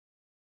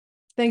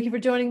Thank you for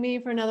joining me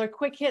for another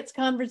Quick Hits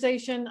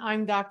conversation.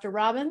 I'm Dr.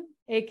 Robin,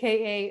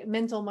 aka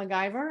Mental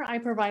MacGyver. I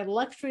provide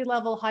luxury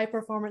level high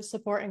performance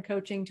support and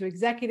coaching to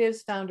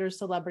executives, founders,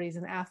 celebrities,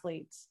 and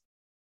athletes.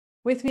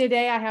 With me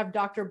today, I have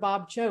Dr.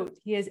 Bob Choate.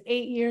 He has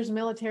 8 years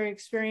military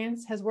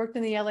experience, has worked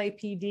in the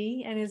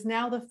LAPD, and is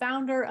now the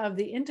founder of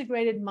the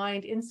Integrated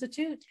Mind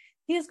Institute.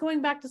 He is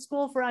going back to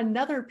school for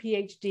another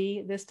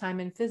PhD, this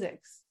time in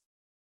physics.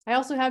 I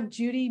also have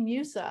Judy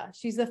Musa.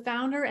 She's the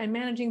founder and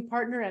managing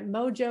partner at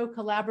Mojo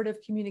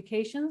Collaborative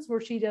Communications, where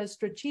she does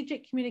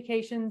strategic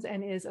communications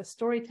and is a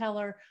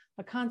storyteller,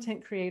 a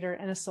content creator,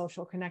 and a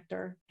social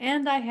connector.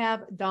 And I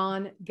have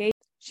Dawn Gates.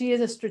 She is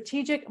a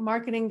strategic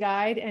marketing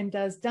guide and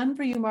does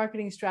done-for-you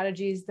marketing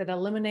strategies that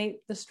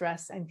eliminate the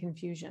stress and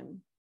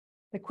confusion.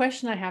 The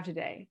question I have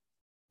today,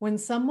 when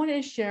someone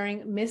is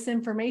sharing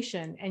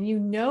misinformation and you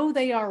know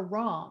they are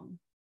wrong,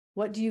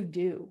 what do you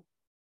do?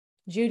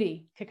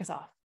 Judy, kick us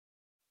off.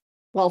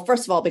 Well,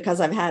 first of all, because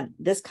I've had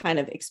this kind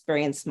of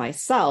experience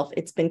myself,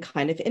 it's been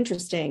kind of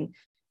interesting.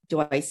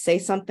 Do I say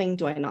something?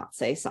 Do I not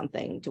say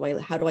something?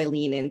 How do I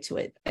lean into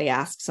it? I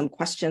ask some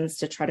questions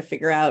to try to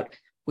figure out,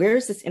 where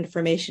is this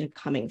information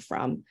coming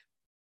from?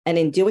 And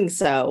in doing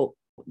so,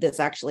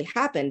 this actually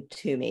happened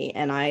to me,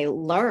 and I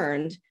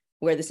learned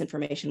where this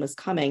information was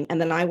coming.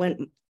 And then I went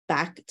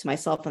back to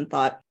myself and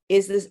thought,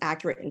 is this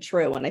accurate and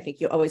true? And I think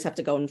you always have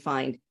to go and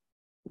find,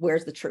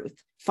 where's the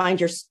truth? Find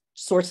your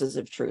sources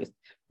of truth.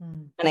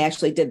 And I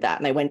actually did that.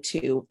 And I went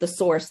to the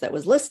source that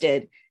was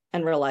listed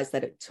and realized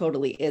that it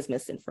totally is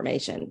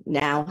misinformation.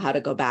 Now, how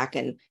to go back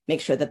and make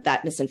sure that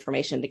that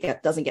misinformation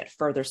doesn't get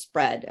further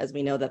spread, as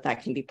we know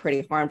that can be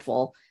pretty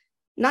harmful,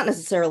 not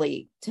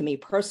necessarily to me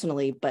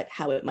personally, but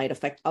how it might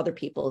affect other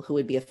people who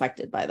would be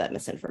affected by that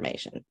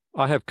misinformation.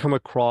 I have come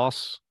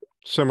across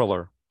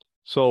similar.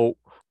 So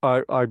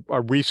I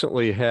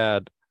recently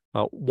had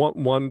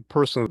one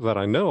person that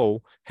I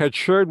know had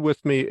shared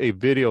with me a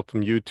video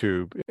from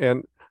YouTube,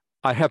 and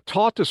I have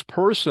taught this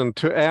person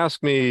to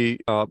ask me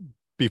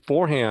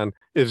beforehand,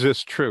 is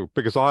this true?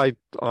 Because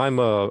I'm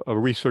a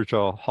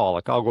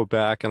researchaholic. I'll go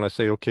back and I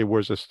say, okay,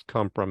 where's this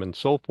come from, and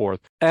so forth.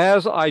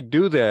 As I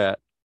do that,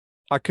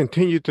 I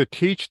continue to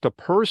teach the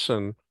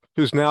person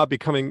who's now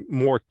becoming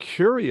more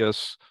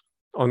curious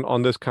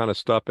on this kind of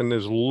stuff and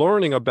is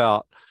learning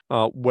about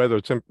whether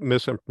it's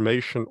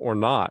misinformation or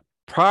not.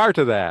 Prior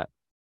to that,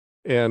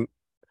 and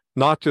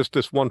not just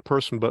this one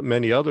person, but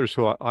many others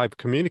who I've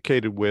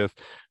communicated with,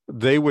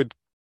 they would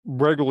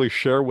regularly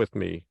share with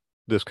me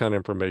this kind of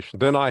information.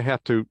 Then I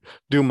have to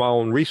do my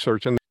own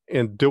research. And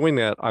in doing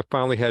that, I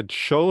finally had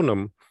shown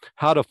them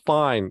how to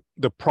find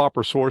the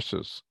proper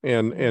sources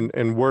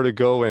and where to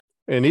go.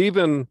 And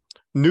even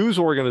news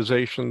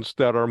organizations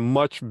that are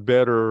much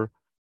better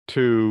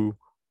to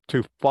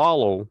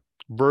follow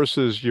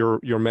versus your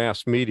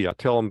mass media.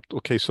 Tell them,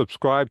 okay,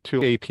 subscribe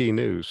to AP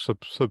News,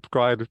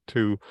 subscribe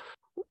to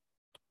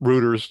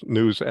Reuters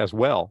News as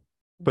well.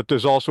 But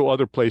there's also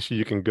other places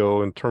you can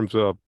go in terms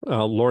of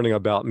learning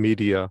about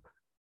media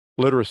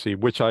literacy,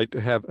 which I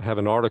have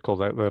an article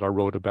that I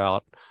wrote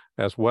about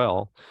as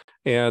well.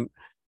 And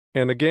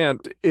again,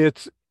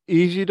 it's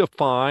easy to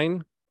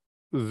find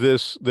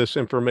this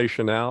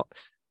information out,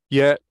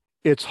 yet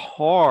it's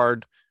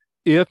hard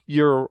if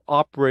you're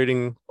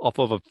operating off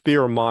of a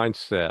fear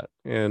mindset.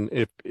 And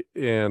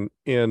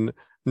in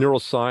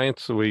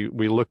neuroscience,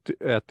 we looked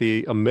at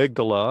the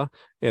amygdala,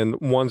 and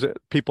ones that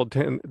people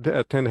tend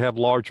to have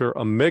larger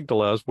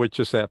amygdalas, which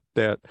is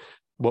that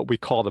what we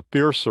call the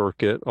fear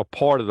circuit, a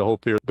part of the whole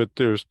fear, but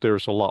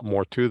there's a lot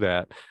more to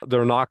that.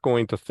 They're not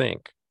going to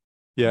think,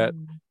 yet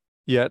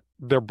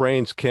their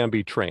brains can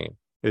be trained.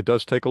 It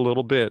does take a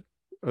little bit.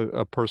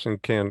 A person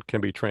can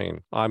be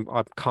trained. I'm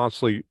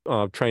constantly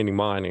training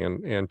mine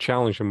and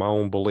challenging my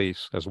own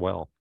beliefs as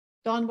well.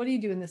 Dawn, what do you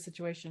do in this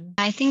situation?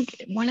 I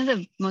think one of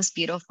the most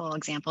beautiful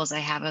examples I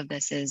have of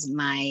this is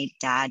my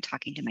dad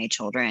talking to my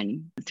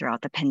children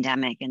throughout the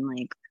pandemic.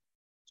 And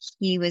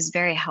he was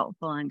very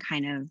helpful and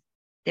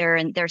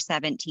they're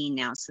 17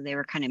 now. So they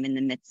were kind of in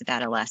the midst of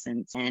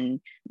adolescence,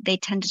 and they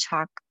tend to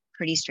talk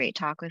pretty straight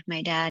talk with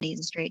my dad. He's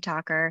a straight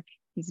talker.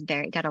 He's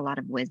got a lot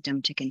of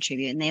wisdom to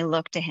contribute, and they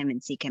look to him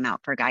and seek him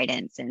out for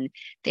guidance. And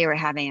they were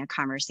having a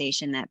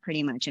conversation that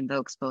pretty much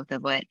invokes both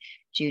of what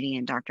Judy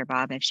and Dr.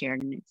 Bob have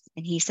shared. And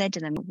he said to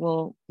them,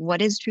 well, what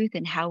is truth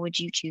and how would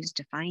you choose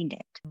to find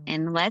it?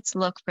 And let's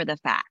look for the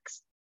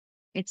facts.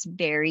 It's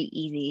very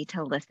easy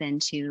to listen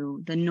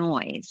to the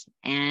noise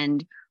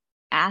and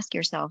ask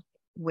yourself,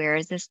 where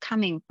is this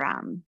coming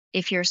from?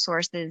 If your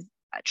source is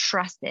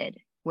trusted,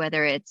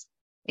 whether it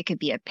could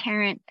be a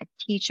parent, a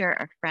teacher,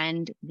 a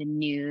friend, the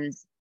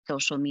news,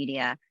 social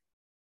media,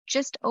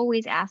 just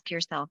always ask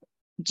yourself,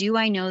 do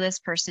I know this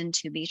person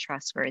to be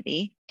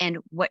trustworthy? And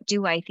what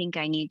do I think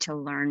I need to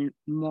learn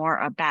more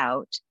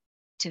about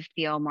to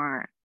feel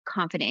more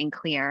confident and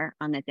clear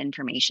on this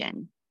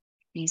information?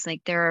 And he's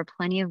like, there are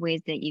plenty of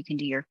ways that you can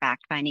do your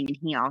fact finding. And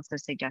he also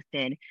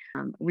suggested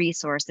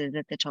resources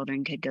that the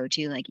children could go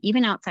to, like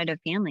even outside of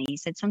family. He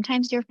said,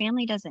 sometimes your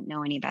family doesn't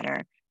know any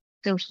better.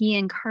 So he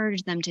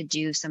encouraged them to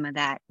do some of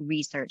that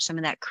research, some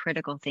of that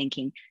critical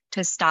thinking,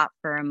 to stop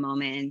for a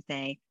moment and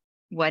say,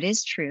 what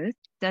is truth?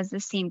 Does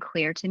this seem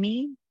clear to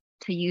me?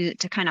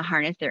 To kind of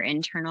harness their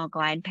internal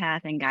glide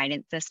path and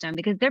guidance system,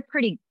 because they're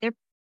pretty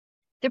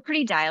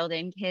dialed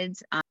in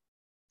kids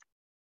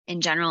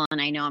in general.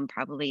 And I know I'm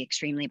probably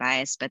extremely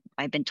biased, but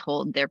I've been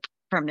told they're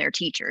from their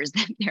teachers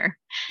that they're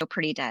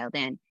pretty dialed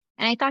in.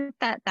 And I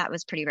thought that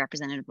was pretty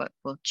representative of what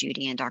both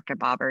Judy and Dr.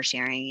 Bob are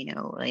sharing,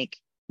 like,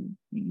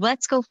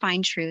 let's go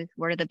find truth.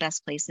 What are the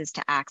best places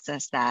to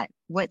access that?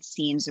 What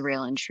seems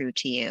real and true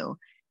to you?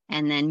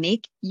 And then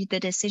make the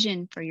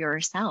decision for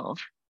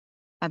yourself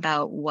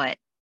about what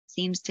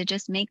seems to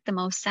just make the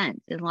most sense.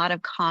 A lot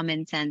of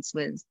common sense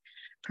was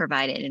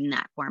provided in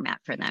that format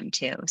for them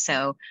too.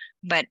 So,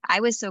 but I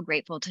was so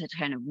grateful to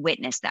kind of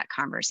witness that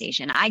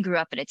conversation. I grew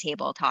up at a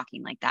table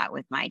talking like that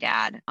with my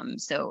dad.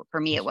 So for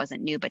me, it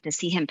wasn't new, but to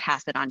see him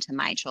pass it on to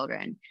my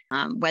children,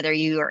 whether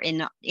you are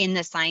in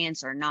the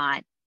science or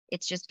not,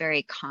 it's just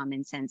very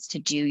common sense to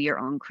do your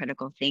own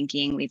critical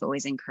thinking. We've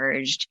always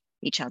encouraged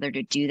each other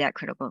to do that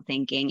critical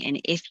thinking.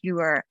 And if you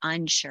are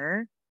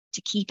unsure,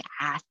 to keep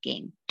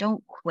asking.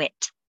 Don't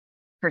quit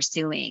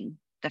pursuing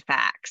the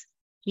facts.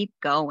 Keep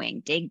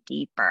going, dig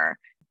deeper.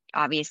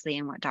 Obviously,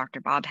 and what Dr.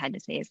 Bob had to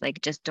say is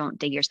like, just don't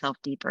dig yourself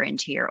deeper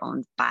into your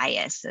own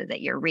bias so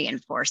that you're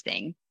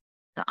reinforcing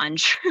the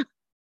untrue.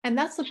 And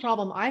that's the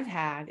problem I've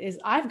had is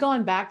I've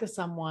gone back to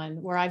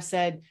someone where I've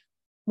said,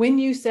 when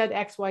you said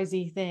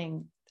XYZ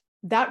thing,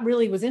 that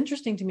really was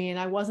interesting to me. And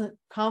I wasn't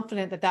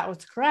confident that that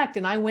was correct.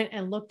 And I went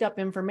and looked up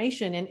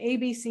information in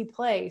ABC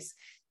Place.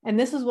 And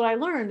this is what I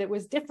learned. It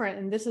was different.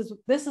 And this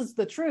is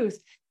the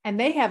truth. And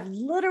they have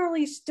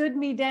literally stood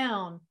me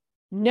down.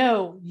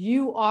 No,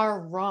 you are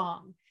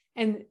wrong.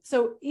 And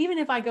so even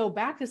if I go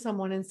back to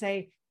someone and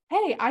say,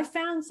 hey, I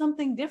found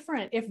something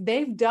different, if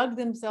they've dug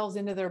themselves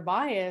into their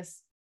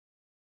bias,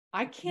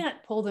 I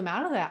can't pull them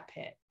out of that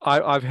pit.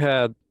 I've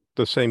had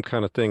the same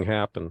kind of thing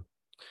happen.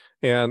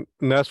 And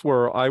that's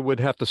where I would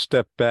have to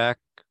step back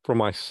for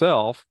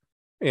myself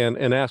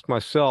and ask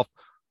myself,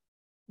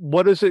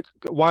 what is it?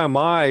 Why am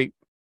I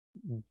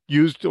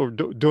used or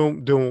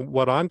doing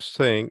what I'm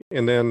saying?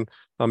 And then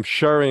I'm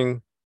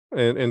sharing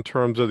in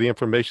terms of the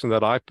information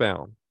that I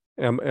found.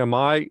 Am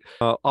I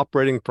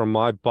operating from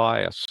my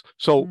bias?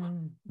 So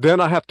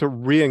then I have to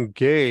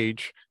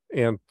re-engage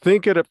and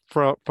think at it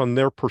from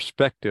their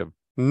perspective,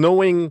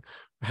 knowing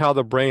how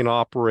the brain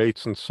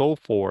operates and so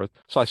forth.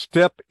 So I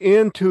step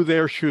into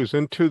their shoes,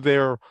 into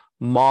their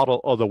model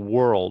of the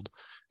world.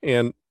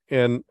 And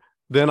then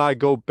I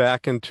go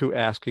back into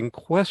asking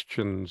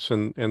questions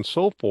and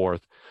so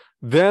forth.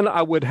 Then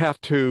I would have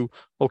to,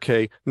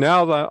 okay,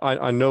 now that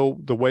I know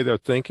the way they're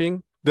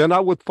thinking, then I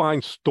would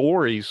find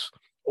stories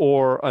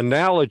or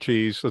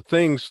analogies of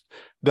things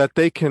that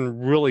they can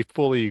really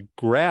fully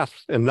grasp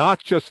and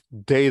not just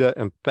data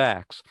and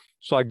facts.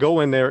 So I go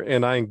in there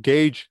and I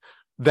engage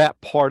that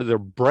part of their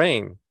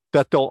brain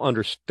that they'll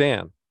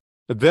understand.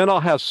 Then I'll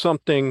have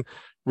something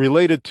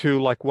related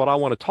to like what I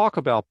want to talk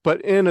about,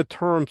 but in a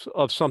terms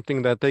of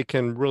something that they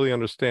can really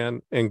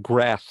understand and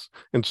grasp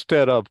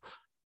instead of,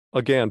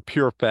 again,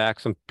 pure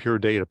facts and pure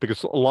data,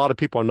 because a lot of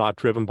people are not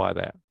driven by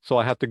that. So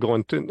I have to go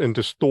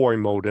into story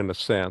mode in a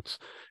sense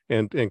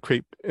and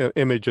create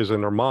images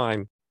in their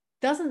mind.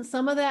 Doesn't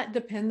some of that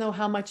depend, though,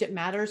 how much it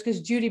matters?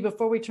 Because Judy,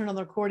 before we turn on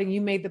the recording,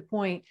 you made the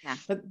point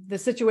that the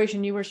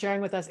situation you were sharing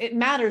with us, it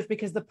matters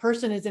because the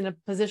person is in a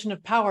position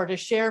of power to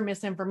share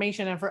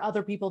misinformation and for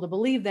other people to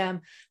believe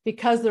them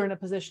because they're in a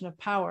position of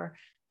power.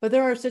 But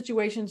there are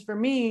situations for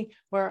me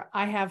where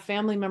I have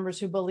family members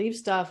who believe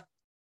stuff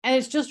and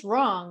it's just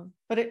wrong,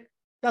 but it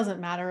doesn't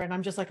matter. And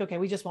I'm just like, okay,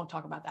 we just won't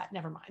talk about that.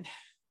 Never mind.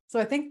 So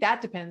I think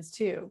that depends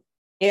too.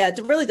 Yeah, it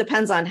really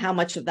depends on how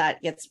much of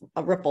that gets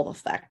a ripple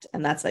effect.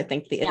 And that's, I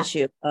think, the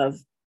issue of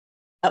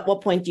at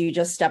what point do you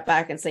just step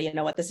back and say, you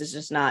know what, this is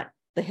just not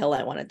the hill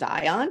I want to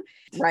die on,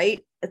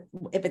 right?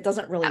 If it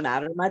doesn't really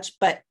matter much.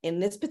 But in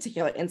this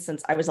particular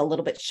instance, I was a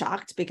little bit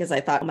shocked because I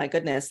thought, oh my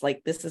goodness,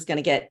 like this is going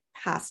to get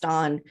passed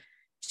on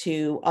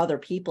to other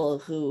people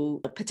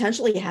who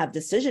potentially have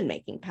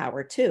decision-making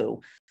power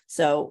too.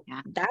 So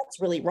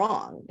that's really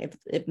wrong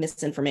if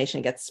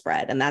misinformation gets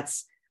spread. And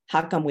that's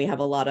how come we have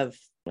a lot of,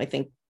 I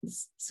think,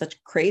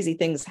 such crazy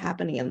things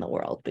happening in the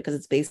world, because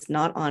it's based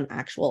not on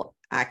actual,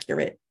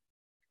 accurate,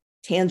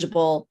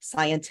 tangible,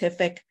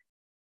 scientific,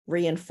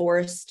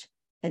 reinforced,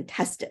 and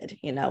tested.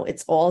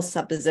 It's all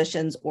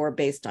suppositions or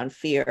based on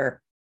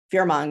fear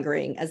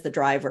mongering as the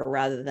driver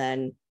rather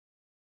than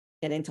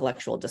an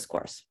intellectual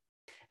discourse.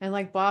 And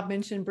like Bob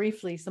mentioned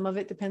briefly, some of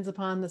it depends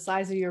upon the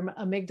size of your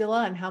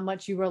amygdala and how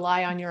much you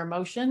rely on your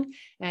emotion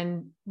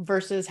and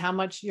versus how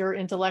much your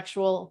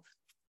intellectual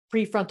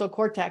prefrontal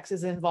cortex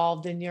is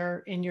involved in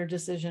your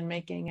decision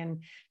making.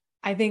 And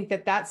I think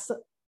that's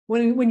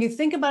when you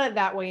think about it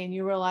that way and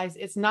you realize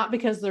it's not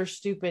because they're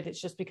stupid,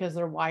 it's just because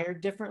they're wired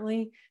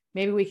differently.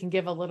 Maybe we can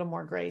give a little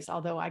more grace.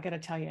 Although I got to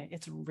tell you,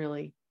 it's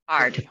really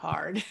really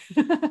hard.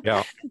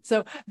 Yeah.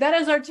 So that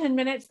is our 10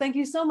 minutes. Thank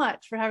you so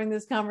much for having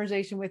this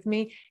conversation with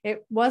me.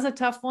 It was a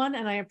tough one,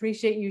 and I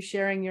appreciate you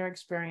sharing your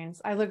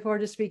experience. I look forward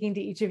to speaking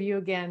to each of you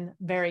again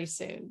very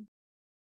soon.